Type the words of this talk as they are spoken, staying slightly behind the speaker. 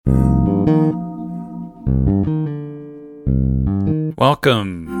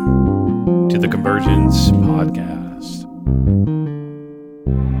Welcome to the Convergence Podcast.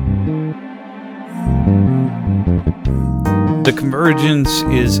 The Convergence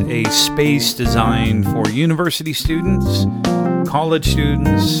is a space designed for university students, college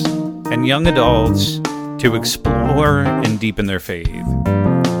students, and young adults to explore and deepen their faith.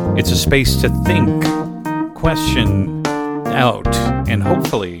 It's a space to think, question, doubt, and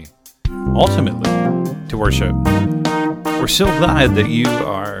hopefully, ultimately, to worship. We're so glad that you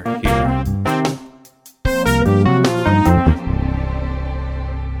are here.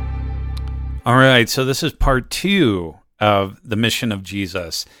 All right, so this is part 2 of the mission of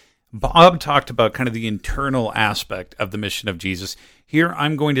Jesus. Bob talked about kind of the internal aspect of the mission of Jesus. Here,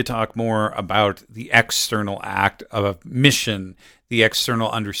 I'm going to talk more about the external act of mission, the external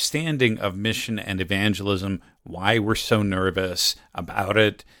understanding of mission and evangelism, why we're so nervous about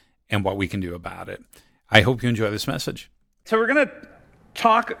it, and what we can do about it. I hope you enjoy this message. So we're going to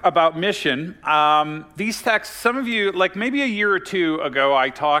talk about mission. These texts, some of you, like maybe a year or two ago, I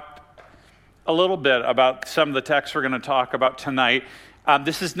talked a little bit about some of the texts we're going to talk about tonight.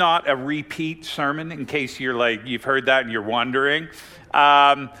 This is not a repeat sermon in case you've heard that and you're wondering.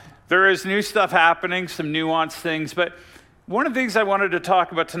 There is new stuff happening, some nuanced things, but one of the things I wanted to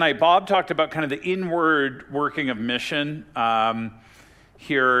talk about tonight, Bob talked about kind of the inward working of mission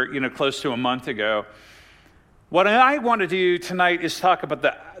here, close to a month ago. What I want to do tonight is talk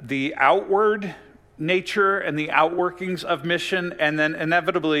about the outward nature and the outworkings of mission, and then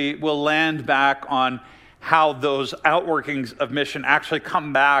inevitably we'll land back on how those outworkings of mission actually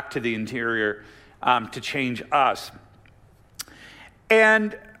come back to the interior to change us.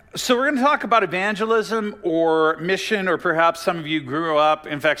 And so we're going to talk about evangelism or mission, or perhaps some of you grew up,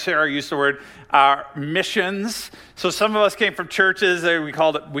 in fact, Sarah used the word missions. So some of us came from churches, we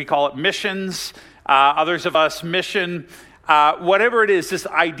call it missions. Others of us mission. Whatever it is, this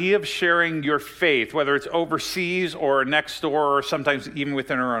idea of sharing your faith, whether it's overseas or next door or sometimes even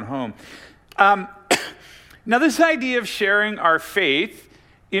within our own home. Now, this idea of sharing our faith,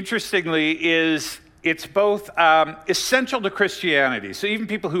 interestingly, it's both essential to Christianity. So even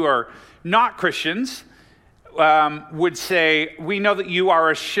people who are not Christians would say, we know that you are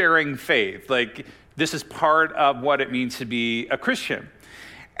a sharing faith. Like, this is part of what it means to be a Christian.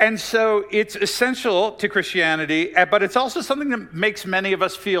 And so it's essential to Christianity, but it's also something that makes many of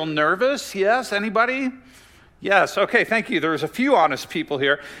us feel nervous. Yes, anybody? Yes, okay, thank you. There's a few honest people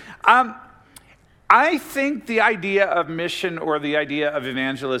here. I think the idea of mission or the idea of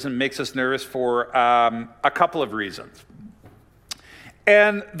evangelism makes us nervous for a couple of reasons.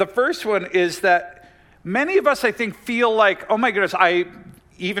 And the first one is that many of us, I think, feel like, oh my goodness,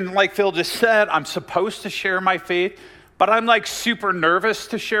 even like Phil just said, I'm supposed to share my faith, but I'm like super nervous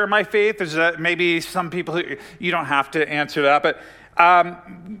to share my faith. There's maybe some people who, you don't have to answer that, but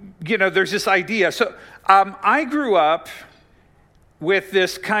there's this idea. So I grew up with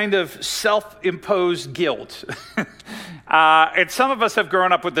this kind of self-imposed guilt. And some of us have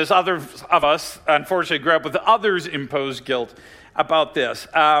grown up with this. Others of us, unfortunately, grew up with others' imposed guilt about this.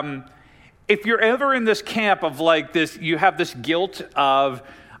 If you're ever in this camp of like this, you have this guilt of,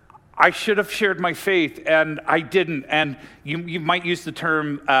 I should have shared my faith and I didn't. And you might use the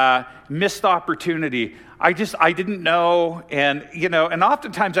term missed opportunity. I didn't know. And, and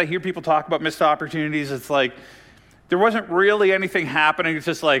oftentimes I hear people talk about missed opportunities. It's like, there wasn't really anything happening. It's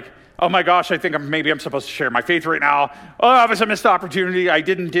just like, oh my gosh, I think maybe I'm supposed to share my faith right now. Oh, that was a missed opportunity. I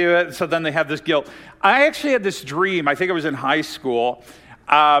didn't do it. So then they have this guilt. I actually had this dream. I think I was in high school.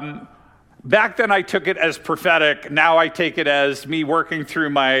 Back then I took it as prophetic. Now I take it as me working through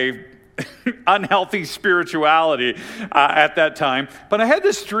my unhealthy spirituality at that time. But I had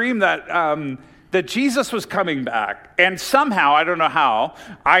this dream that Jesus was coming back. And somehow, I don't know how,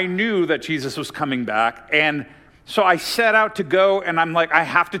 I knew that Jesus was coming back. And so I set out to go, and I'm like, I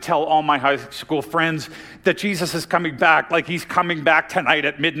have to tell all my high school friends that Jesus is coming back, like he's coming back tonight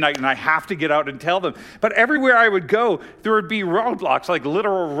at midnight, and I have to get out and tell them. But everywhere I would go, there would be roadblocks, like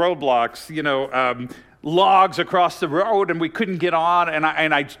literal roadblocks, logs across the road, and we couldn't get on, and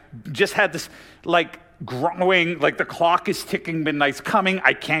I just had this, like, growing, like the clock is ticking, midnight's coming,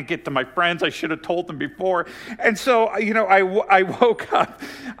 I can't get to my friends, I should have told them before. And so, I woke up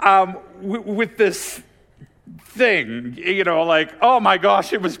with this thing, like, oh my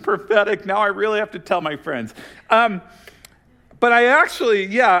gosh, it was prophetic. Now I really have to tell my friends. But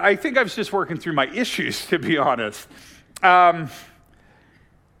I think I was just working through my issues, to be honest.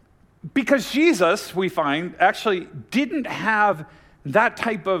 Because Jesus, we find, actually didn't have that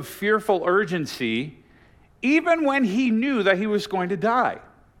type of fearful urgency even when he knew that he was going to die.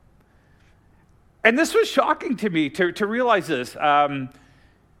 And this was shocking to me to realize this,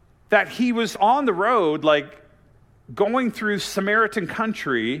 that he was on the road, like going through Samaritan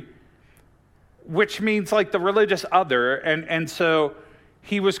country, which means like the religious other. And so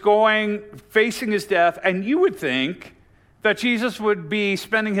he was going, facing his death, and you would think that Jesus would be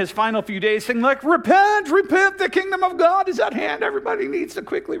spending his final few days saying like, repent, the kingdom of God is at hand. Everybody needs to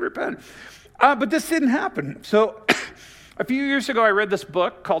quickly repent. But this didn't happen. So a few years ago, I read this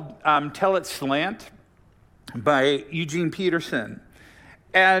book called Tell It Slant by Eugene Peterson.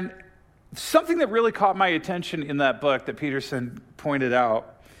 And something that really caught my attention in that book that Peterson pointed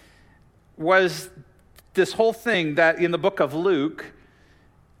out was this whole thing that in the book of Luke,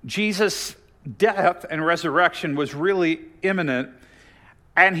 Jesus' death and resurrection was really imminent,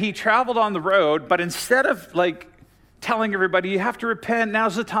 and he traveled on the road, but instead of like telling everybody, you have to repent,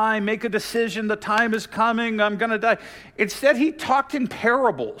 now's the time, make a decision, the time is coming, I'm going to die. Instead, he talked in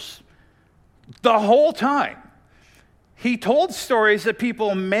parables the whole time. He told stories that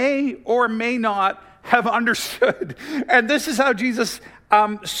people may or may not have understood. And this is how Jesus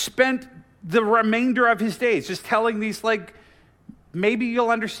spent the remainder of his days, just telling these like, maybe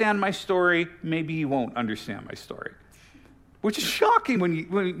you'll understand my story, maybe you won't understand my story, which is shocking when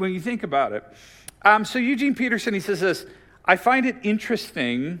you think about it. So Eugene Peterson, he says this, I find it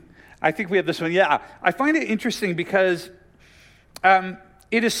interesting. I think we have this one. Yeah, I find it interesting because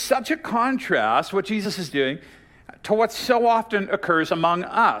it is such a contrast, what Jesus is doing, to what so often occurs among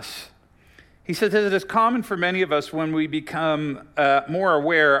us. He says that it is common for many of us when we become more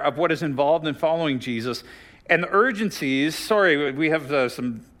aware of what is involved in following Jesus and the urgencies. Sorry, we have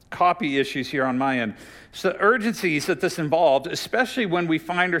some copy issues here on my end. So the urgencies that this involved, especially when we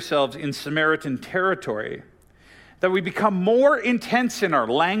find ourselves in Samaritan territory, that we become more intense in our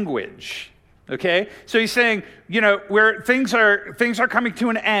language. Okay? So he's saying, where things are coming to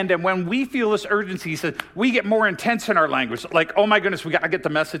an end, and when we feel this urgency, he said, we get more intense in our language. Like, oh my goodness, we got to get the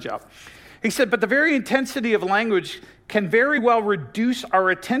message out. He said, but the very intensity of language can very well reduce our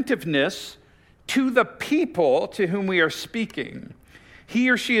attentiveness to the people to whom we are speaking. He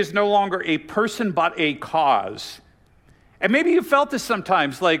or she is no longer a person, but a cause. And maybe you felt this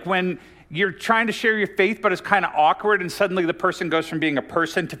sometimes, like when you're trying to share your faith, but it's kind of awkward, and suddenly the person goes from being a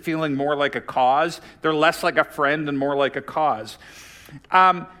person to feeling more like a cause. They're less like a friend and more like a cause.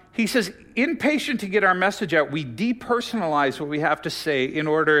 He says, impatient to get our message out, we depersonalize what we have to say in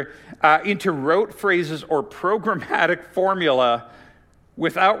order into rote phrases or programmatic formula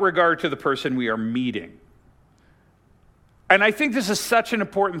without regard to the person we are meeting. And I think this is such an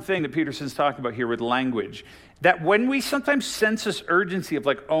important thing that Peterson's talking about here with language, that when we sometimes sense this urgency of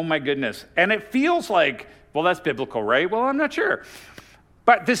like, oh my goodness, and it feels like, well, that's biblical, right? Well, I'm not sure.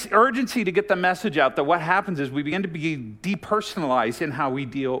 But this urgency to get the message out, that what happens is we begin to be depersonalized in how we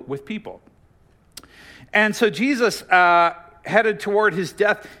deal with people. And so Jesus, headed toward his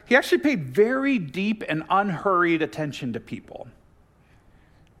death, he actually paid very deep and unhurried attention to people.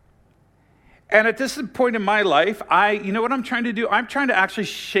 And at this point in my life, you know what I'm trying to do? I'm trying to actually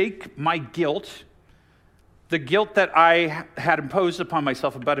shake my guilt, the guilt that I had imposed upon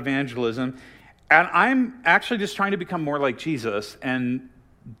myself about evangelism. And I'm actually just trying to become more like Jesus and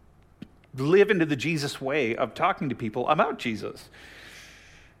live into the Jesus way of talking to people about Jesus.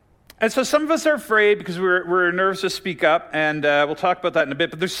 And so some of us are afraid because we're nervous to speak up, and we'll talk about that in a bit.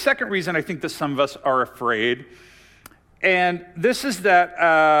 But there's a second reason I think that some of us are afraid. And this is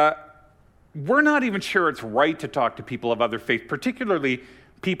that we're not even sure it's right to talk to people of other faiths, particularly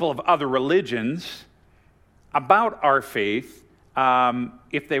people of other religions, about our faith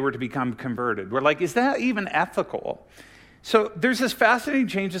if they were to become converted. We're like, is that even ethical? So there's this fascinating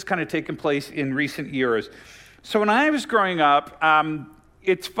change that's kind of taken place in recent years. So when I was growing up,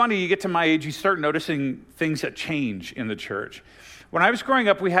 it's funny, you get to my age, you start noticing things that change in the church. When I was growing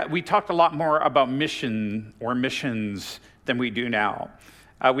up, we talked a lot more about mission or missions than we do now.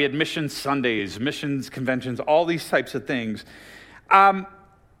 We had mission Sundays, missions conventions, all these types of things. And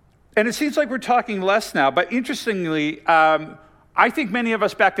it seems like we're talking less now. But interestingly, I think many of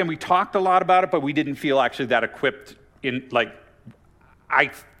us back then, we talked a lot about it, but we didn't feel actually that equipped in, like, I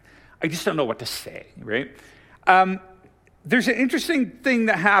just don't know what to say, right? There's an interesting thing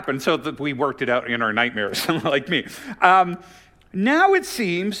that happened, so that we worked it out in our nightmares, like me. Now it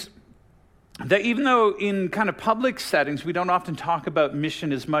seems that even though in kind of public settings, we don't often talk about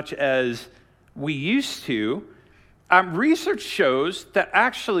mission as much as we used to, research shows that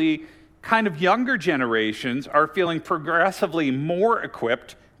actually kind of younger generations are feeling progressively more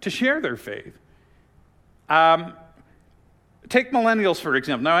equipped to share their faith. take millennials, for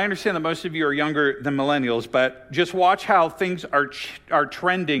example. Now, I understand that most of you are younger than millennials, but just watch how things are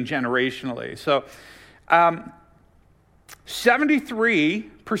trending generationally. So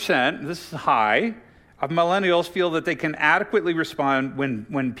 73%, this is high, of millennials feel that they can adequately respond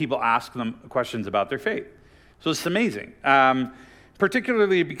when people ask them questions about their faith. So it's amazing,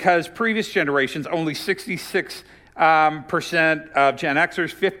 particularly because previous generations, only 66% of Gen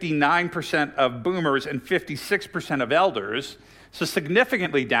Xers, 59% of boomers, and 56% of elders, so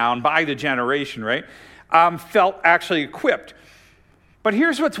significantly down by the generation, right, felt actually equipped. But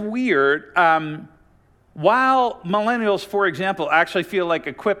here's what's weird. While millennials, for example, actually feel like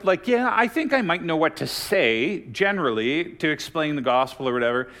equipped, like, yeah, I think I might know what to say, generally, to explain the gospel or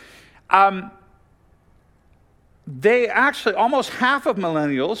whatever, they actually, almost half of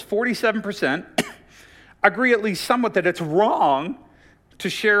millennials, 47%, agree at least somewhat that it's wrong to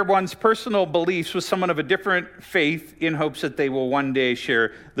share one's personal beliefs with someone of a different faith in hopes that they will one day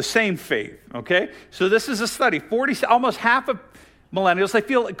share the same faith, okay? So this is a study. Almost half of millennials, they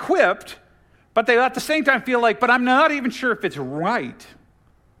feel equipped, but they at the same time feel like, but I'm not even sure if it's right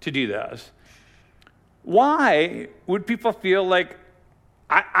to do this. Why would people feel like,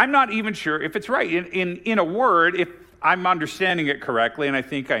 I'm not even sure if it's right? In a word, if I'm understanding it correctly, and I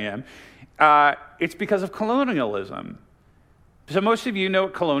think I am, it's because of colonialism. So most of you know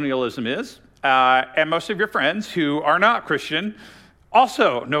what colonialism is, and most of your friends who are not Christian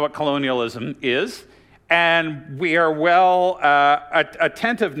also know what colonialism is, and we are well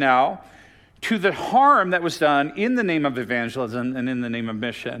attentive now to the harm that was done in the name of evangelism and in the name of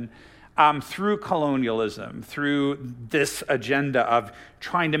mission through colonialism, through this agenda of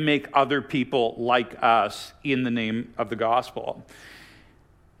trying to make other people like us in the name of the gospel.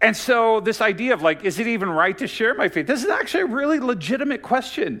 And so this idea of like, is it even right to share my faith? This is actually a really legitimate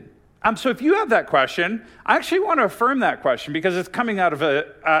question. So if you have that question, I actually want to affirm that question because it's coming out of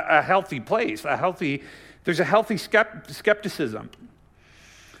a healthy place, there's a healthy skepticism.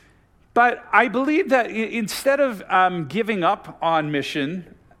 But I believe that instead of giving up on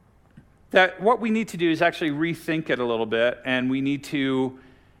mission, that what we need to do is actually rethink it a little bit, and we need to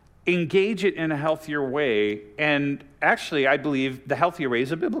engage it in a healthier way. And actually, I believe the healthier way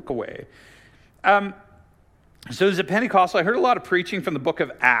is a biblical way. So as a Pentecostal, I heard a lot of preaching from the book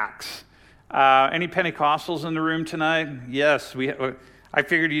of Acts. Any Pentecostals in the room tonight? Yes, I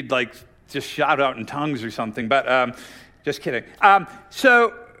figured you'd like just shout out in tongues or something, but just kidding.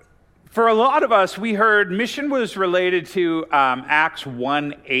 So for a lot of us, we heard mission was related to Acts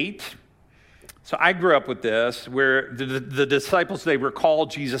 1:8. So I grew up with this, where the disciples, they recall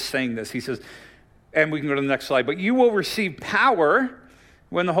Jesus saying this. He says, and we can go to the next slide, but you will receive power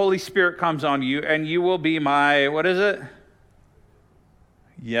when the Holy Spirit comes on you, and you will be my, what is it?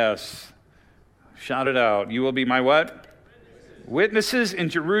 Yes. Shout it out. You will be my what? Witnesses in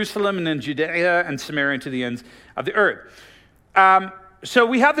Jerusalem and in Judea and Samaria and to the ends of the earth. So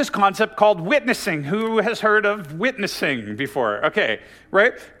we have this concept called witnessing. Who has heard of witnessing before? Okay,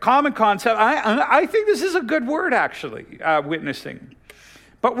 right? Common concept. I think this is a good word, actually, witnessing.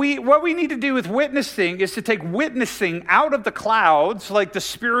 But what we need to do with witnessing is to take witnessing out of the clouds, like the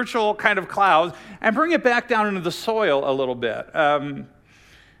spiritual kind of clouds, and bring it back down into the soil a little bit.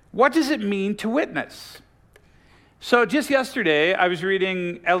 What does it mean to witness? So just yesterday, I was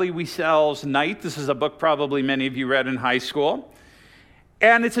reading Elie Wiesel's Night. This is a book probably many of you read in high school.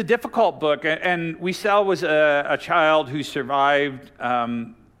 And it's a difficult book. And Wiesel was a child who survived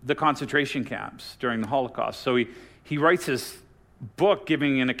the concentration camps during the Holocaust. So he writes this book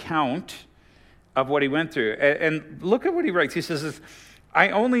giving an account of what he went through. And look at what he writes. He says, I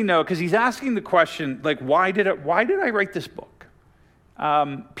only know, because he's asking the question, like, why did I write this book?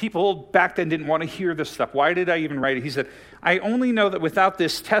 People back then didn't want to hear this stuff. Why did I even write it? He said, I only know that without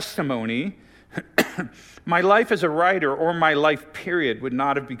this testimony, my life as a writer, or my life period, would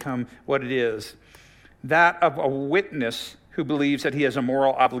not have become what it is. That of a witness who believes that he has a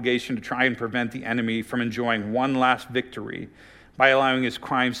moral obligation to try and prevent the enemy from enjoying one last victory by allowing his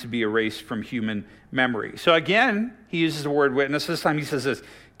crimes to be erased from human memory. So again, he uses the word witness. This time he says this,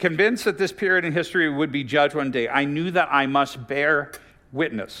 convinced that this period in history would be judged one day, I knew that I must bear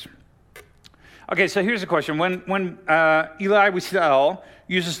witness. Okay, so here's the question. When Elie Wiesel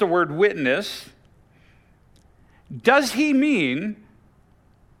uses the word witness, does he mean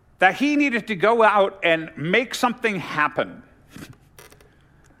that he needed to go out and make something happen?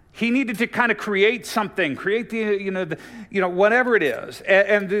 He needed to kind of create something, create whatever it is.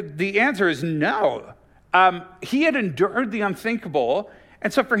 And the answer is no. He had endured the unthinkable,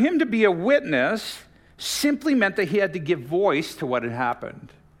 and so for him to be a witness simply meant that he had to give voice to what had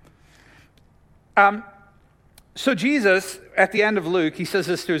happened. So Jesus, at the end of Luke, he says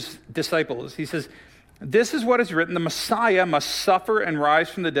this to his disciples. He says, "This is what is written, the Messiah must suffer and rise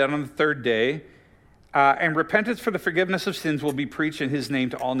from the dead on the third day, and repentance for the forgiveness of sins will be preached in his name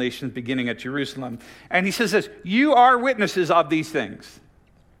to all nations, beginning at Jerusalem." And he says this, "You are witnesses of these things.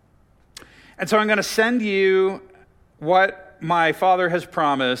 And so I'm going to send you what my Father has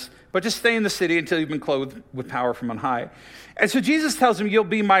promised, but just stay in the city until you've been clothed with power from on high." And so Jesus tells him, "You'll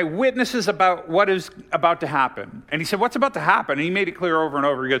be my witnesses about what is about to happen." And he said, "What's about to happen?" And he made it clear over and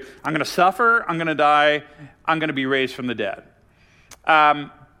over. He goes, "I'm going to suffer, I'm going to die, I'm going to be raised from the dead."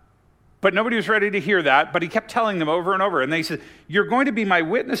 But nobody was ready to hear that, but he kept telling them over and over. And they said, "You're going to be my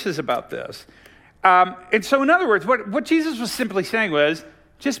witnesses about this." And so in other words, what Jesus was simply saying was,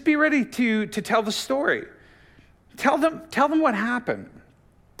 just be ready to tell the story. Tell them what happened.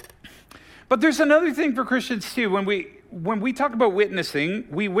 But there's another thing for Christians too. When we talk about witnessing,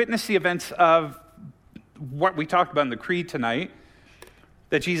 we witness the events of what we talked about in the creed tonight,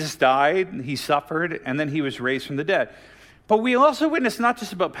 that Jesus died, he suffered, and then he was raised from the dead. But we also witness not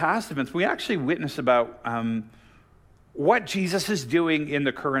just about past events, we actually witness about what Jesus is doing in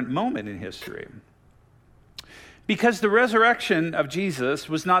the current moment in history. Because the resurrection of Jesus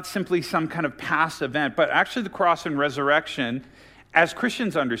was not simply some kind of past event, but actually the cross and resurrection, as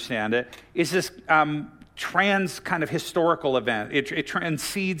Christians understand it, is this trans kind of historical event. It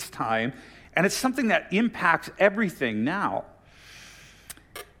transcends time, and it's something that impacts everything now.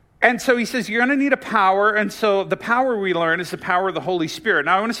 And so he says, you're going to need a power, and so the power we learn is the power of the Holy Spirit.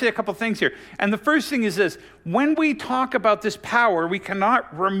 Now, I want to say a couple things here. And the first thing is this. When we talk about this power, we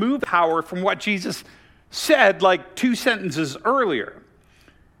cannot remove power from what Jesus said like 2 sentences earlier,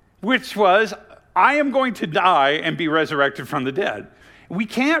 which was, I am going to die and be resurrected from the dead. We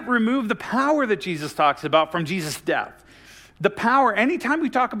can't remove the power that Jesus talks about from Jesus' death. The power, anytime we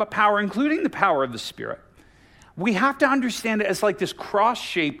talk about power, including the power of the Spirit, we have to understand it as like this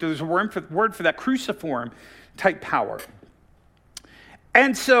cross-shaped, there's a word for that, cruciform type power.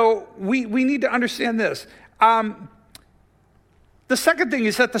 And so we need to understand this. The second thing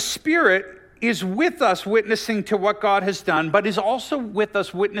is that the Spirit is with us witnessing to what God has done, but is also with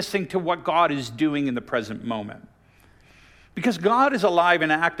us witnessing to what God is doing in the present moment. Because God is alive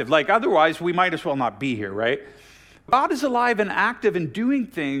and active. Like otherwise, we might as well not be here, right? God is alive and active and doing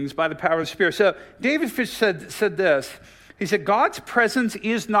things by the power of the Spirit. So David Fish said this. He said, God's presence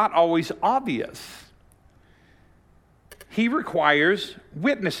is not always obvious. He requires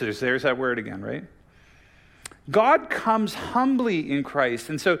witnesses. There's that word again, right? God comes humbly in Christ.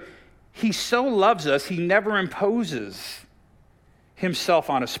 And so he so loves us, he never imposes himself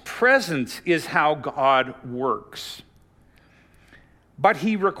on us. Presence is how God works. But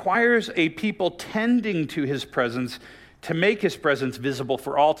he requires a people tending to his presence to make his presence visible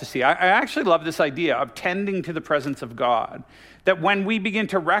for all to see. I actually love this idea of tending to the presence of God. That when we begin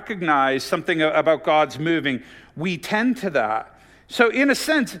to recognize something about God's moving, we tend to that. So in a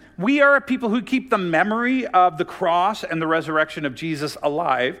sense, we are a people who keep the memory of the cross and the resurrection of Jesus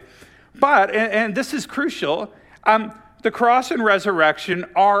alive. But, and this is crucial, the cross and resurrection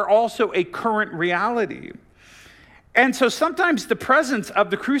are also a current reality. And so sometimes the presence of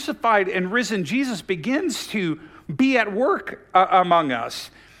the crucified and risen Jesus begins to be at work among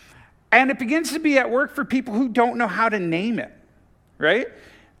us. And it begins to be at work for people who don't know how to name it, right?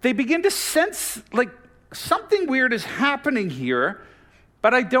 They begin to sense like something weird is happening here,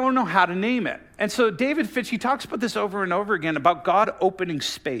 but I don't know how to name it. And so David Fitch, he talks about this over and over again, about God opening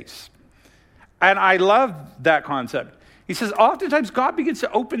space. And I love that concept. He says, oftentimes God begins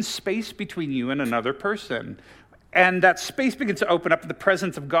to open space between you and another person. And that space begins to open up, and the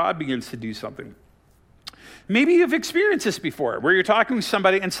presence of God begins to do something. Maybe you've experienced this before, where you're talking with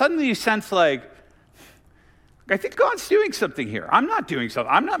somebody, and suddenly you sense like, I think God's doing something here. I'm not doing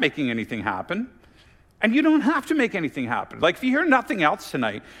something. I'm not making anything happen. And you don't have to make anything happen. Like if you hear nothing else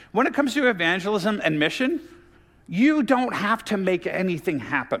tonight, when it comes to evangelism and mission, you don't have to make anything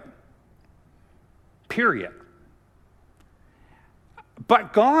happen. Period.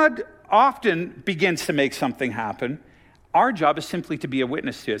 But God often begins to make something happen. Our job is simply to be a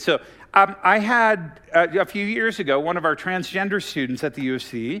witness to it. So I had, a few years ago, one of our transgender students at the U of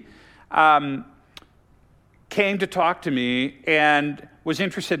C came to talk to me and was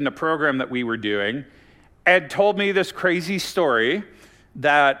interested in a program that we were doing and told me this crazy story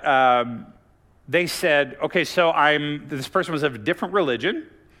that they said, okay, so this person was of a different religion,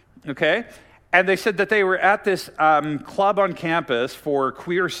 okay? And they said that they were at this club on campus for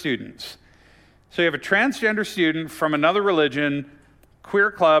queer students. So you have a transgender student from another religion, queer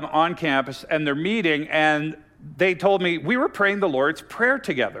club on campus, and they're meeting, and they told me, we were praying the Lord's Prayer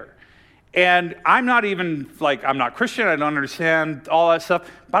together. And I'm not even I'm not Christian, I don't understand all that stuff,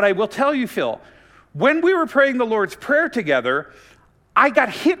 but I will tell you, Phil, when we were praying the Lord's Prayer together, I got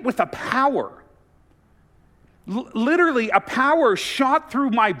hit with a power. Literally, a power shot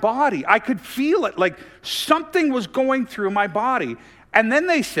through my body. I could feel it, like something was going through my body. And then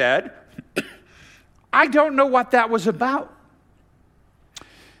they said, I don't know what that was about.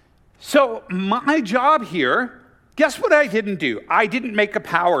 So my job here, guess what I didn't do? I didn't make a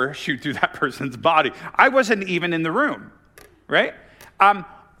power shoot through that person's body. I wasn't even in the room, right?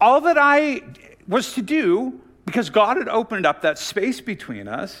 All that I was to do, because God had opened up that space between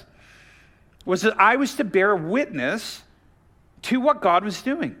us, was that I was to bear witness to what God was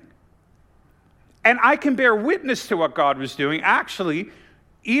doing. And I can bear witness to what God was doing, actually,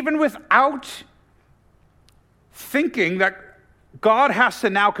 even without thinking that God has to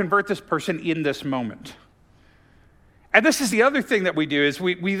now convert this person in this moment. And this is the other thing that we do, is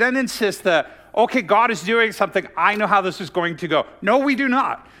we then insist that, okay, God is doing something, I know how this is going to go. No, we do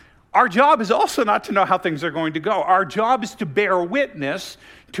not. Our job is also not to know how things are going to go. Our job is to bear witness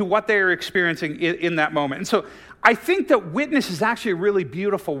to what they are experiencing in that moment. And so I think that witness is actually a really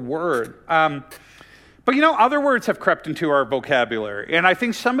beautiful word. But other words have crept into our vocabulary. And I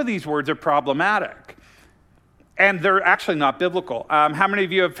think some of these words are problematic. And they're actually not biblical. How many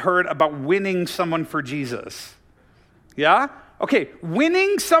of you have heard about winning someone for Jesus? Yeah? Okay,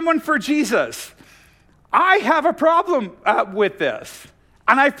 winning someone for Jesus. I have a problem with this.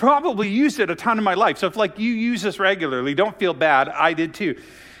 And I've probably used it a ton in my life. So if you use this regularly, don't feel bad. I did too.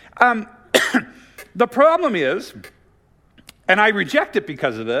 The problem is, and I reject it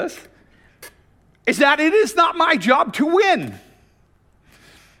because of this, is that it is not my job to win.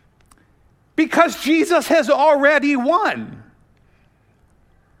 Because Jesus has already won.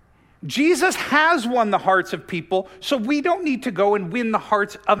 Jesus has won the hearts of people, so we don't need to go and win the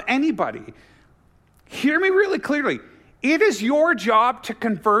hearts of anybody. Hear me really clearly. It is your job to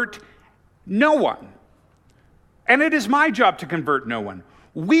convert no one. And it is my job to convert no one.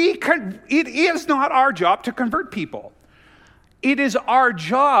 It is not our job to convert people. It is our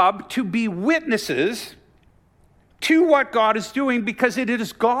job to be witnesses to what God is doing, because it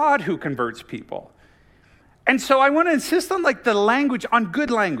is God who converts people. And so I want to insist on the language, on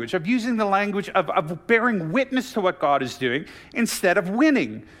good language, of using the language of bearing witness to what God is doing instead of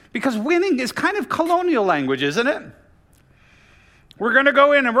winning. Because winning is kind of colonial language, isn't it? We're going to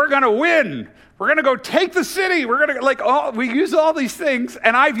go in and we're going to win. We're going to go take the city. We're going to we use all these things,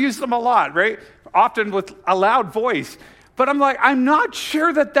 and I've used them a lot, right? Often with a loud voice. But I'm not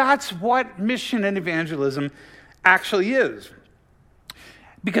sure that that's what mission and evangelism actually is.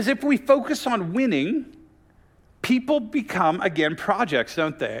 Because if we focus on winning, people become, again, projects,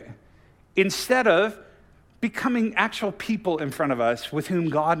 don't they? Instead of becoming actual people in front of us with whom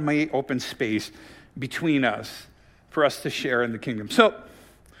God may open space between us for us to share in the kingdom. So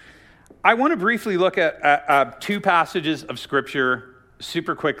I want to briefly look at two passages of Scripture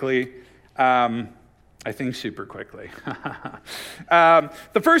super quickly. I think super quickly.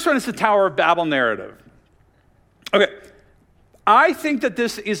 The first one is the Tower of Babel narrative. Okay, I think that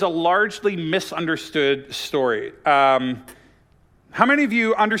this is a largely misunderstood story. How many of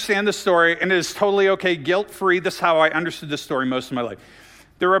you understand this story and it is totally okay, guilt-free? This is how I understood this story most of my life.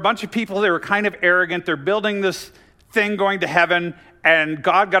 There were a bunch of people that were kind of arrogant. They're building this thing going to heaven, and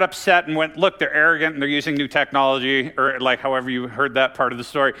God got upset and went, look, they're arrogant and they're using new technology, or however you heard that part of the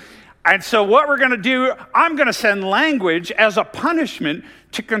story. And so what we're going to do, I'm going to send language as a punishment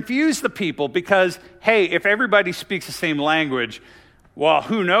to confuse the people, because, hey, if everybody speaks the same language, well,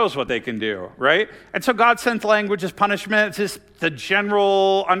 who knows what they can do, right? And so God sent language as punishment. It's just the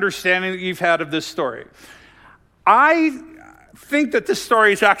general understanding that you've had of this story. I think that this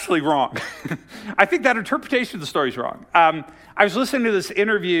story is actually wrong. I think that interpretation of the story is wrong. I was listening to this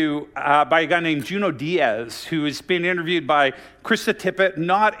interview by a guy named Junot Diaz, who is being interviewed by Krista Tippett,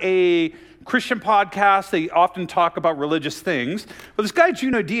 not a Christian podcast. They often talk about religious things. But this guy,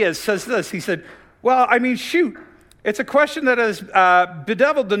 Junot Diaz, says this. He said, well, shoot, it's a question that has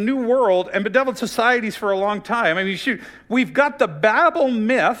bedeviled the new world and bedeviled societies for a long time. Shoot, we've got the Babel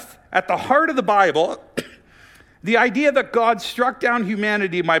myth at the heart of the Bible, the idea that God struck down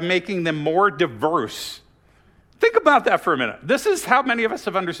humanity by making them more diverse. Think about that for a minute. This is how many of us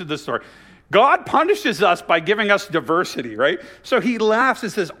have understood this story. God punishes us by giving us diversity, right? So he laughs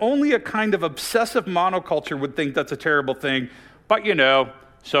and says, only a kind of obsessive monoculture would think that's a terrible thing, but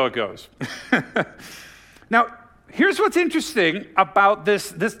so it goes. Now, here's what's interesting about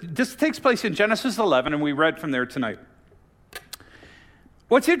this. This takes place in Genesis 11, and we read from there tonight.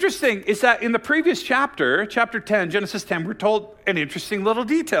 What's interesting is that in the previous chapter, chapter 10, Genesis 10, we're told an interesting little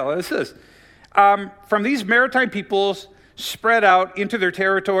detail. It's this. From these maritime peoples spread out into their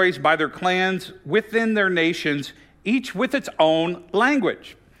territories by their clans within their nations, each with its own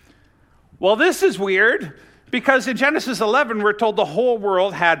language. Well, this is weird because in Genesis 11, we're told the whole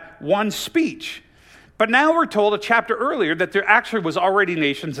world had one speech. But now we're told a chapter earlier that there actually was already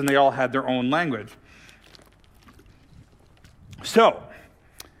nations and they all had their own language. So,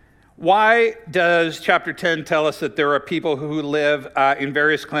 why does chapter 10 tell us that there are people who live in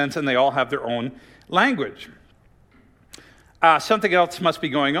various clans and they all have their own language? Something else must be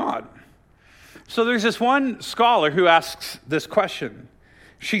going on. So there's this one scholar who asks this question.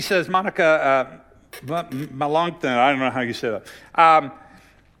 She says, Monica Malongton, I don't know how you say that.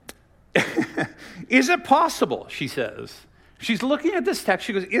 Is it possible, she says, she's looking at this text,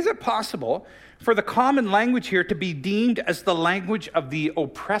 she goes, is it possible for the common language here to be deemed as the language of the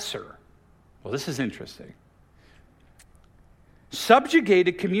oppressor? Well, this is interesting.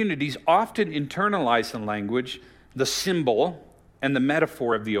 Subjugated communities often internalize the language, the symbol, and the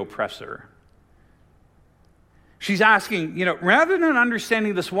metaphor of the oppressor. She's asking, rather than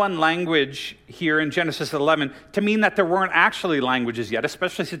understanding this one language here in Genesis 11 to mean that there weren't actually languages yet,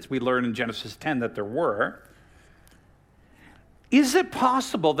 especially since we learn in Genesis 10 that there were, is it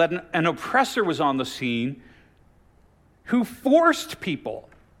possible that an oppressor was on the scene who forced people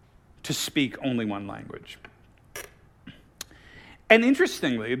to speak only one language? And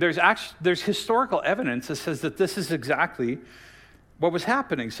interestingly, there's historical evidence that says that this is exactly what was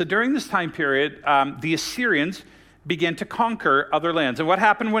happening. So during this time period, the Assyrians began to conquer other lands. And what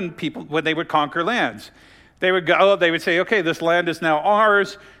happened when they would conquer lands? They would say, okay, this land is now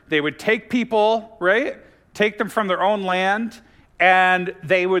ours. They would take people, right? Take them from their own land, and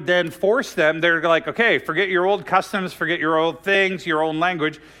they would then force them. They're like, okay, forget your old customs, forget your old things, your own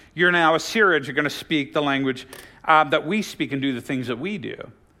language. You're now Assyrians. You're going to speak the language that we speak and do the things that we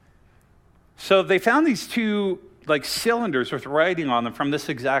do. So they found these two cylinders with writing on them from this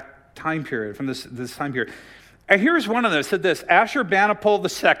exact time period, from this time period. And here's one of them. It said this,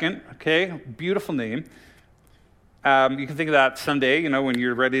 Ashurbanipal II, okay, beautiful name. You can think of that someday, when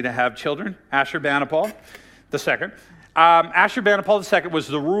you're ready to have children. Ashurbanipal II. Ashurbanipal II was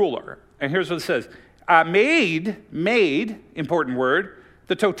the ruler. And here's what it says. Made, important word,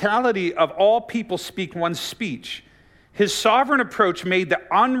 the totality of all people speak one speech. His sovereign approach made the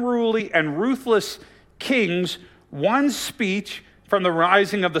unruly and ruthless kings one speech from the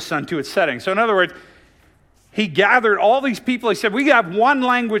rising of the sun to its setting. So in other words, he gathered all these people. He said, we have one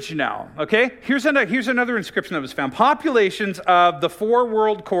language now, okay? Here's another inscription that was found. Populations of the 4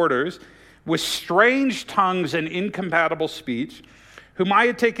 world quarters with strange tongues and incompatible speech, whom I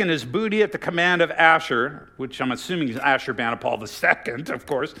had taken as booty at the command of Ashur, which I'm assuming is Ashurbanipal II, of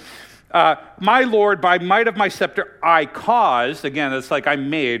course. My Lord, by might of my scepter, I caused, again, it's like I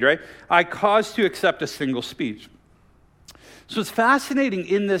made, right? I caused to accept a single speech. So what's fascinating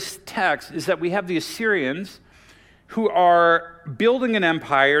in this text is that we have the Assyrians who are building an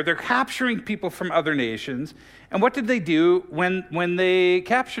empire. They're capturing people from other nations. And what did they do when they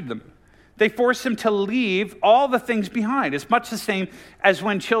captured them? They forced them to leave all the things behind. It's much the same as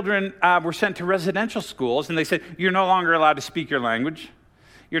when children were sent to residential schools and they said, you're no longer allowed to speak your language.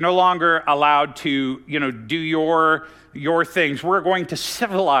 You're no longer allowed to, do your things. We're going to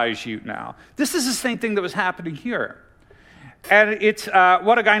civilize you now. This is the same thing that was happening here. And it's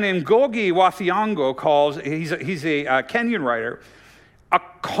what a guy named Ngugi wa Thiong'o calls, he's a Kenyan writer, a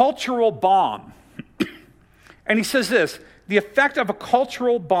cultural bomb. And he says this, the effect of a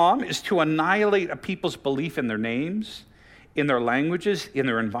cultural bomb is to annihilate a people's belief in their names, in their languages, in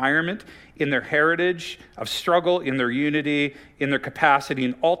their environment, in their heritage of struggle, in their unity, in their capacity,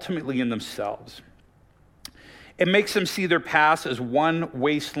 and ultimately in themselves. It makes them see their past as one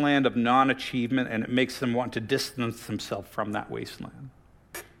wasteland of non-achievement, and it makes them want to distance themselves from that wasteland.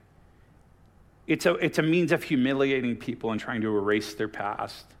 It's a means of humiliating people and trying to erase their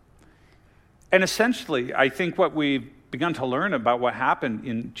past. And essentially, I think what we've begun to learn about what happened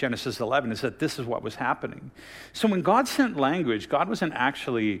in Genesis 11 is that this is what was happening. So when God sent language, God wasn't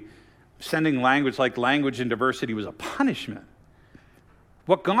actually sending language like language and diversity was a punishment.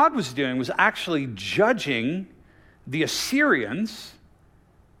 What God was doing was actually judging the Assyrians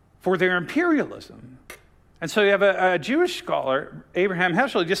for their imperialism. And so you have a Jewish scholar, Abraham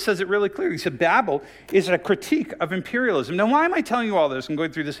Heschel, just says it really clearly. He said, Babel is a critique of imperialism. Now, why am I telling you all this and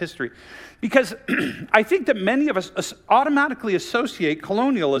going through this history? Because I think that many of us automatically associate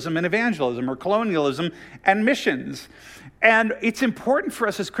colonialism and evangelism, or colonialism and missions. And it's important for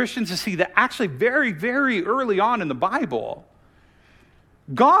us as Christians to see that actually very, very early on in the Bible,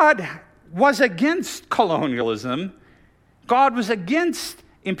 God was against colonialism. God was against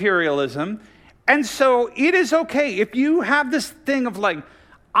imperialism. And so it is okay if you have this thing of like,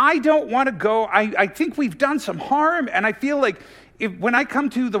 I don't want to go, I think we've done some harm, and I feel like when I come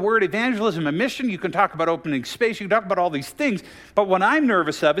to the word evangelism and mission, you can talk about opening space, you can talk about all these things, but what I'm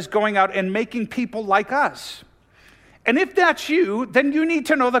nervous of is going out and making people like us. And if that's you, then you need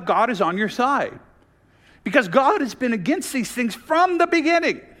to know that God is on your side. Because God has been against these things from the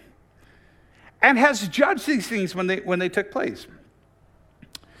beginning and has judged these things when they took place.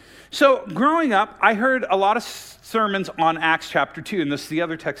 So growing up, I heard a lot of sermons on Acts chapter 2, and this is the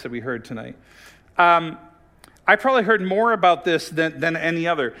other text that we heard tonight. I probably heard more about this than any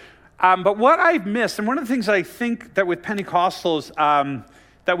other. But what I've missed, and one of the things I think that with Pentecostals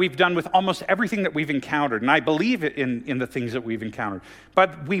that we've done with almost everything that we've encountered, and I believe it in the things that we've encountered,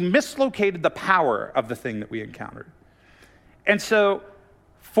 but we mislocated the power of the thing that we encountered. And so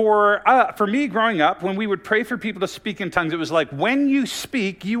for me growing up, when we would pray for people to speak in tongues, it was like, when you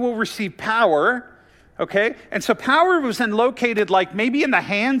speak, you will receive power, okay? And so power was then located like maybe in the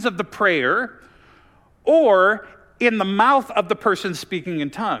hands of the prayer or in the mouth of the person speaking in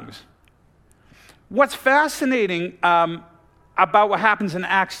tongues. What's fascinating about what happens in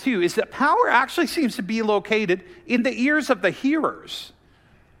Acts 2 is that power actually seems to be located in the ears of the hearers,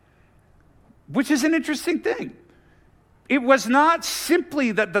 which is an interesting thing. It was not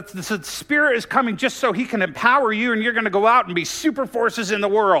simply that the Spirit is coming just so he can empower you and you're going to go out and be super forces in the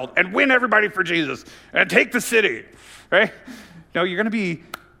world and win everybody for Jesus and take the city, right? No, you'll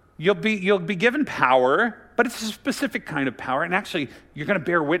be given power, but it's a specific kind of power. And actually, you're going to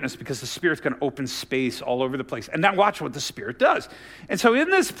bear witness because the Spirit's going to open space all over the place. And now watch what the Spirit does. And so in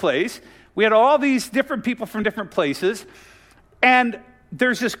this place, we had all these different people from different places, and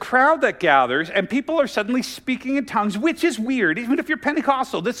there's this crowd that gathers, and people are suddenly speaking in tongues, which is weird. Even if you're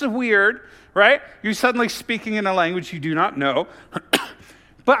Pentecostal, this is weird, right? You're suddenly speaking in a language you do not know.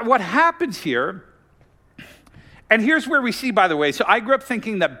 But what happens here, and here's where we see, by the way, so I grew up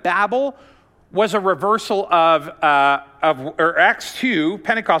thinking that Babel was a reversal or Acts 2,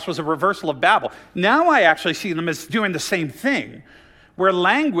 Pentecost was a reversal of Babel. Now I actually see them as doing the same thing, where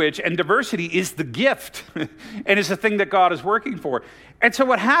language and diversity is the gift and is the thing that God is working for. And so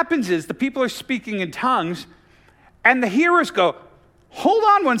what happens is the people are speaking in tongues and the hearers go, hold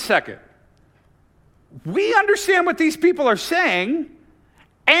on one second. We understand what these people are saying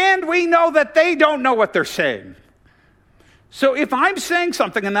and we know that they don't know what they're saying. So if I'm saying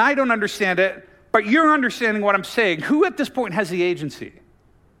something and I don't understand it, but you're understanding what I'm saying, who at this point has the agency?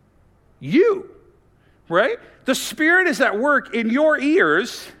 You, right? The Spirit is at work in your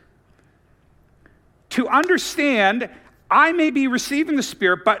ears to understand. I may be receiving the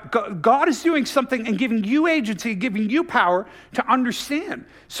Spirit, but God is doing something and giving you agency, giving you power to understand.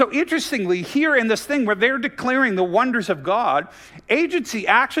 So interestingly, here in this thing where they're declaring the wonders of God, agency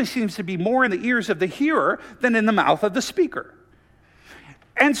actually seems to be more in the ears of the hearer than in the mouth of the speaker.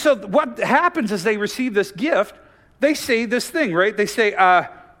 And so what happens is they receive this gift, they say this thing, right? They say,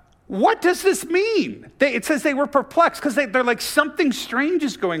 what does this mean? It says they were perplexed because they're like, something strange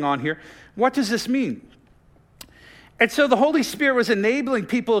is going on here. What does this mean? And so the Holy Spirit was enabling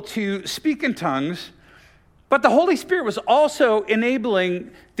people to speak in tongues, but the Holy Spirit was also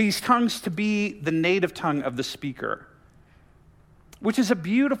enabling these tongues to be the native tongue of the speaker, which is a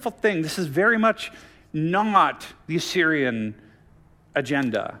beautiful thing. This is very much not the Assyrian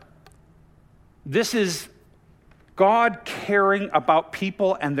agenda. This is God caring about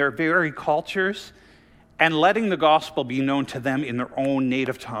people and their very cultures and letting the gospel be known to them in their own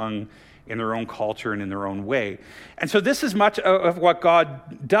native tongue, in their own culture, and in their own way. And so this is much of what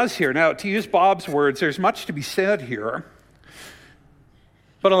God does here. Now, to use Bob's words, there's much to be said here.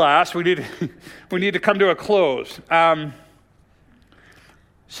 But alas, we need to come to a close.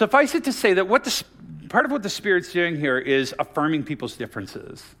 Suffice it to say that part of what the Spirit's doing here is affirming people's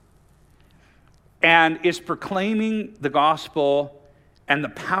differences and is proclaiming the gospel and the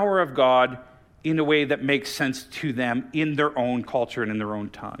power of God in a way that makes sense to them in their own culture and in their own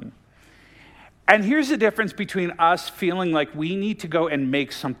tongue. And here's the difference between us feeling like we need to go and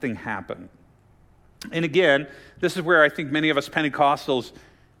make something happen. And again, this is where I think many of us Pentecostals,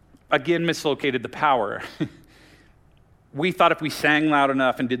 again, mislocated the power. We thought if we sang loud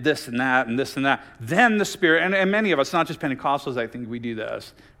enough and did this and that and this and that, then the Spirit, and many of us, not just Pentecostals, I think we do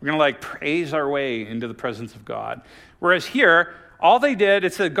this. We're going to like praise our way into the presence of God. Whereas here, all they did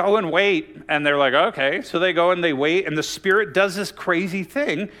is to go and wait. And they're like, okay. So they go and they wait and the Spirit does this crazy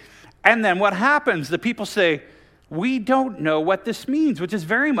thing. And then what happens? The people say, we don't know what this means, which is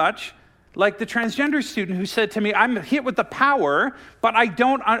very much Like the transgender student who said to me, I'm hit with the power, but I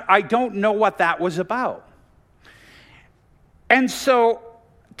don't know what that was about. And so,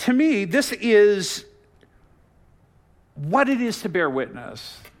 to me, this is what it is to bear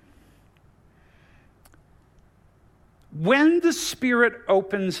witness. When the Spirit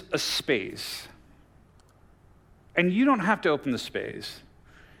opens a space, and you don't have to open the space,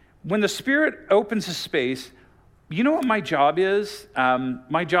 when the Spirit opens a space, you know what my job is?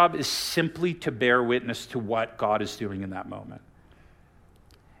 My job is simply to bear witness to what God is doing in that moment.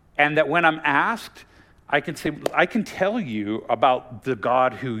 And that when I'm asked, I can say, I can tell you about the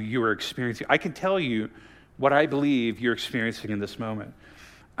God who you are experiencing. I can tell you what I believe you're experiencing in this moment.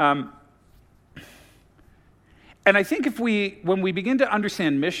 And I think when we begin to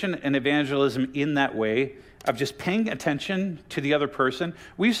understand mission and evangelism in that way, of just paying attention to the other person.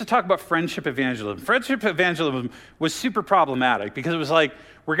 We used to talk about friendship evangelism. Friendship evangelism was super problematic because it was like,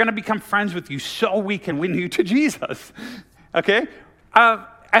 we're going to become friends with you so we can win you to Jesus, okay?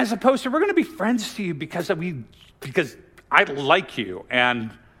 As opposed to, we're going to be friends to you because I like you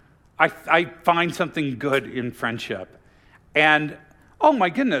and I find something good in friendship. And, oh my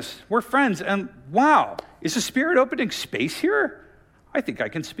goodness, we're friends and wow, is the Spirit opening space here? I think I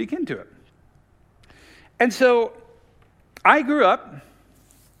can speak into it. And so I grew up,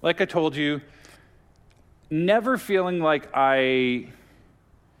 like I told you, never feeling like I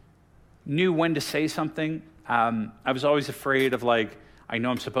knew when to say something. I was always afraid of I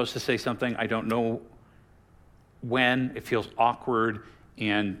know I'm supposed to say something. I don't know when. It feels awkward,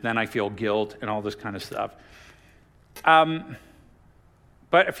 and then I feel guilt and all this kind of stuff.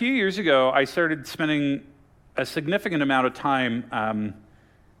 But a few years ago, I started spending a significant amount of time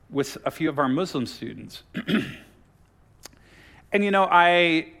with a few of our Muslim students. And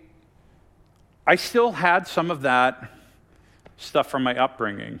I still had some of that stuff from my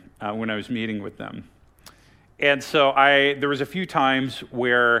upbringing when I was meeting with them. And so there was a few times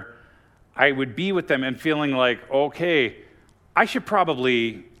where I would be with them and feeling like, okay, I should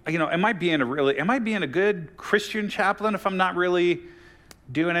probably, am I being a good Christian chaplain if I'm not really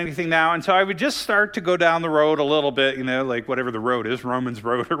doing anything now? And so I would just start to go down the road a little bit, like whatever the road is, Romans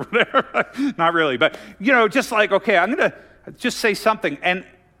Road or whatever. Not really, but, just like, okay, I'm going to just say something. And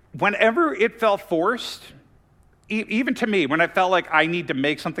whenever it felt forced, even to me, when I felt like I need to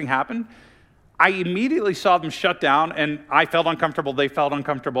make something happen, I immediately saw them shut down and I felt uncomfortable, they felt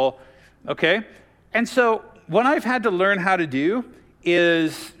uncomfortable, okay? And so what I've had to learn how to do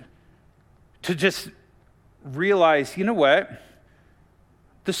is to just realize, you know what?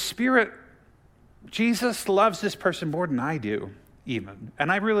 The Spirit, Jesus loves this person more than I do, even.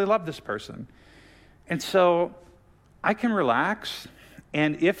 And I really love this person. And so I can relax,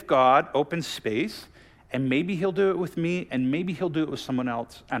 and if God opens space, and maybe he'll do it with me, and maybe he'll do it with someone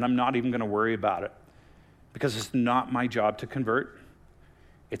else, and I'm not even going to worry about it, because it's not my job to convert.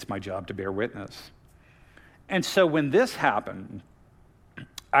 It's my job to bear witness. And so when this happened,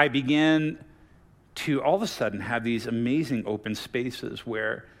 I began to all of a sudden have these amazing open spaces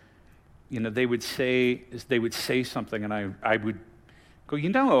where, they would say something, and I would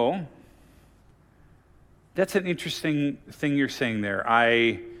go, that's an interesting thing you're saying there.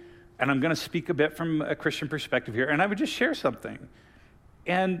 And I'm going to speak a bit from a Christian perspective here, and I would just share something.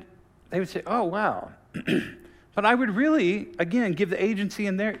 And they would say, oh, wow. But I would really, again, give the agency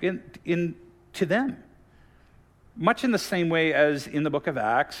to them. Much in the same way as in the book of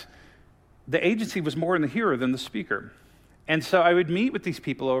Acts, the agency was more in the hearer than the speaker. And so I would meet with these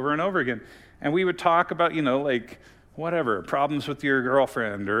people over and over again, and we would talk about, whatever, problems with your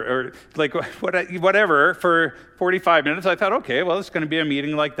girlfriend or whatever for 45 minutes. I thought, okay, well, it's going to be a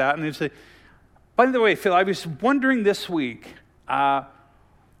meeting like that. And they'd say, by the way, Phil, I was wondering this week,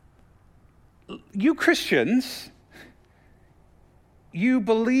 you Christians, you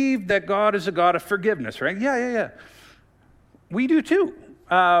believe that God is a God of forgiveness, right? Yeah. We do too.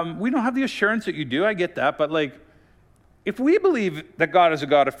 We don't have the assurance that you do. I get that. But if we believe that God is a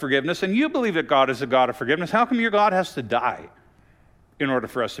God of forgiveness and you believe that God is a God of forgiveness, how come your God has to die in order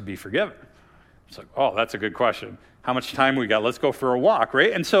for us to be forgiven? It's like, oh, that's a good question. How much time we got? Let's go for a walk,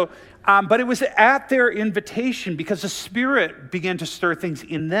 right? And so, but it was at their invitation because the Spirit began to stir things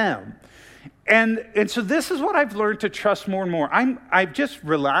in them. And so this is what I've learned to trust more and more. I've just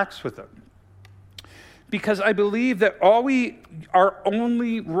relaxed with them because I believe that our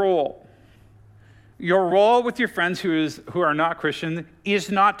only role, your role with your friends who are not Christian,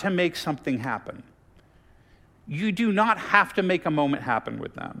 is not to make something happen. You do not have to make a moment happen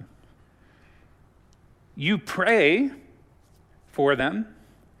with them. You pray for them,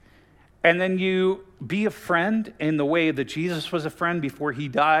 and then you be a friend in the way that Jesus was a friend before he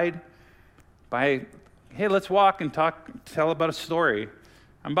died, by, hey, let's walk and tell about a story.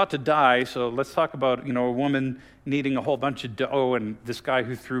 I'm about to die, so let's talk about, a woman kneading a whole bunch of dough and this guy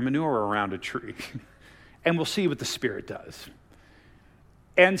who threw manure around a tree. And we'll see what the Spirit does.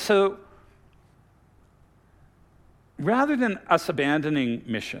 And so, rather than us abandoning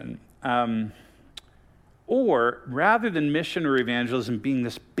mission, or rather than mission or evangelism being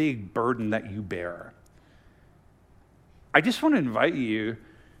this big burden that you bear, I just want to invite you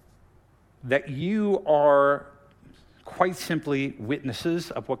that you are quite simply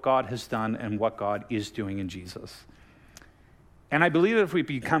witnesses of what God has done and what God is doing in Jesus. And I believe that if we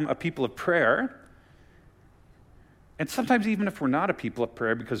become a people of prayer, and sometimes even if we're not a people of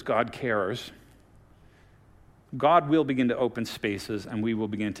prayer because God cares, God will begin to open spaces and we will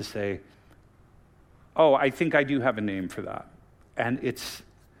begin to say, oh, I think I do have a name for that. And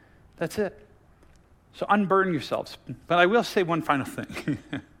that's it. So unburden yourselves. But I will say one final thing.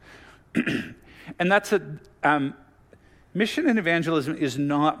 And that's that mission and evangelism is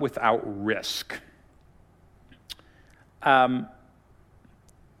not without risk. And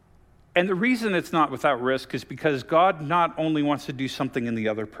the reason it's not without risk is because God not only wants to do something in the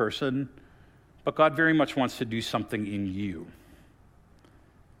other person, but God very much wants to do something in you.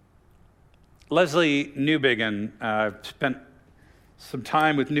 Leslie Newbigin spent some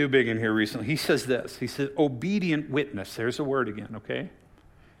time with Newbigin here recently. He says this. He said, obedient witness. There's a word again, okay?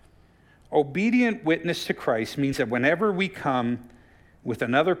 Obedient witness to Christ means that whenever we come with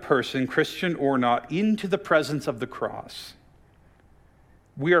another person, Christian or not, into the presence of the cross,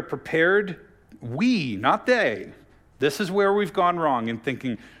 we are prepared, we, not they. This is where we've gone wrong in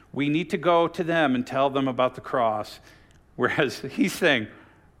thinking we need to go to them and tell them about the cross. Whereas he's saying,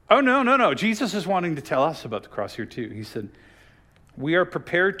 oh, no. Jesus is wanting to tell us about the cross here too. He said, we are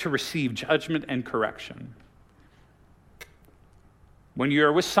prepared to receive judgment and correction. When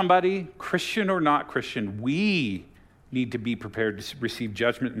you're with somebody, Christian or not Christian, we need to be prepared to receive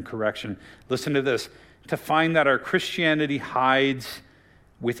judgment and correction. Listen to this. To find that our Christianity hides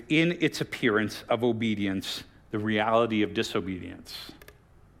within its appearance of obedience the reality of disobedience.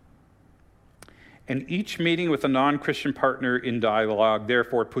 And each meeting with a non-Christian partner in dialogue,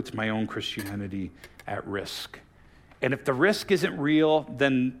 therefore, puts my own Christianity at risk. And if the risk isn't real,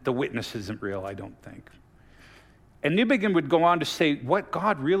 then the witness isn't real, I don't think. And Newbigin would go on to say, what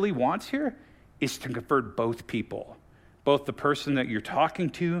God really wants here is to convert both people, both the person that you're talking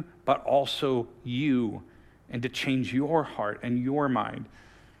to, but also you, and to change your heart and your mind.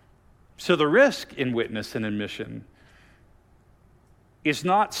 So the risk in witness and in mission is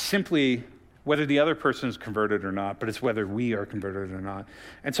not simply whether the other person is converted or not, but it's whether we are converted or not.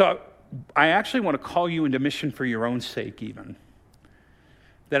 And so I actually want to call you into mission for your own sake even.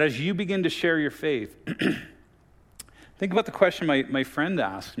 That as you begin to share your faith, think about the question my friend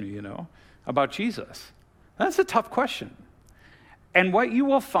asked me, about Jesus. That's a tough question. And what you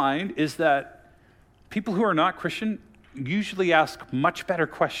will find is that people who are not Christian usually ask much better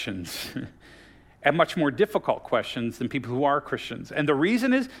questions and much more difficult questions than people who are Christians. And the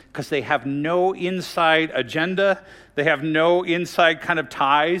reason is because they have no inside agenda. They have no inside kind of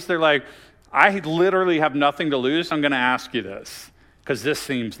ties. They're like, I literally have nothing to lose. I'm going to ask you this because this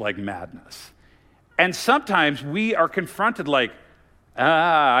seems like madness. And sometimes we are confronted like,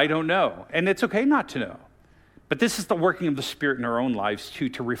 I don't know. And it's okay not to know. But this is the working of the Spirit in our own lives too,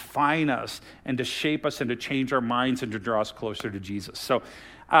 to refine us and to shape us and to change our minds and to draw us closer to Jesus. So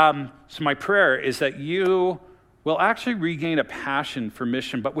my prayer is that you will actually regain a passion for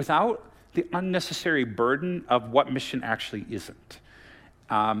mission, but without the unnecessary burden of what mission actually isn't.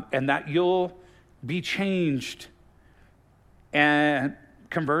 And that you'll be changed and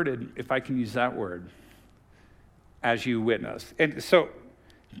converted, if I can use that word, as you witness. And so,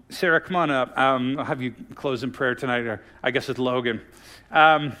 Sarah, come on up. I'll have you close in prayer tonight, or I guess it's Logan.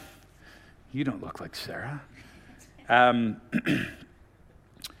 You don't look like Sarah.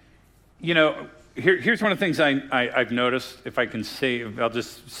 Here's one of the things I've noticed, if I can say, I'll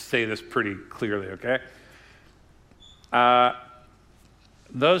just say this pretty clearly, okay?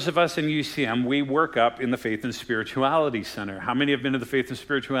 Those of us in UCM, we work up in the Faith and Spirituality Center. How many have been to the Faith and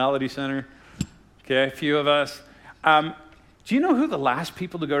Spirituality Center? Okay, a few of us. Do you know who the last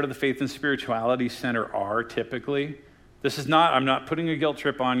people to go to the Faith and Spirituality Center are typically? I'm not putting a guilt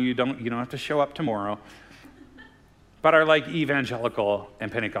trip on you. You don't have to show up tomorrow. But are like evangelical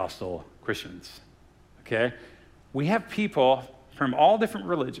and Pentecostal Christians, okay? We have people from all different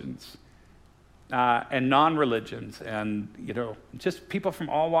religions and non-religions and, just people from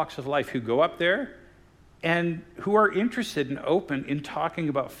all walks of life who go up there and who are interested and open in talking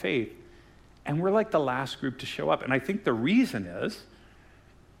about faith. And we're like the last group to show up. And I think the reason is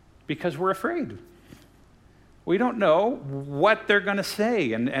because we're afraid. We don't know what they're going to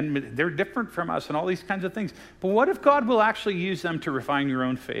say, and they're different from us and all these kinds of things. But what if God will actually use them to refine your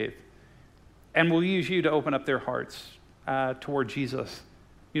own faith and will use you to open up their hearts toward Jesus?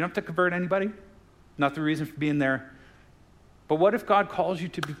 You don't have to convert anybody. Not the reason for being there. But what if God calls you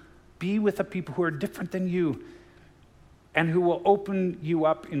to be with the people who are different than you and who will open you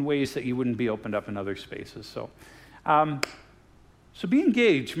up in ways that you wouldn't be opened up in other spaces? So be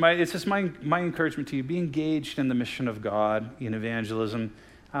engaged. It's just my encouragement to you. Be engaged in the mission of God, in evangelism.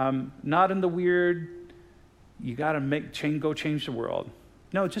 Not in the weird, you got to go change the world.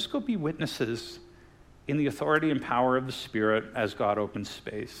 No, just go be witnesses in the authority and power of the Spirit as God opens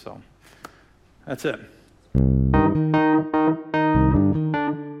space. So that's it.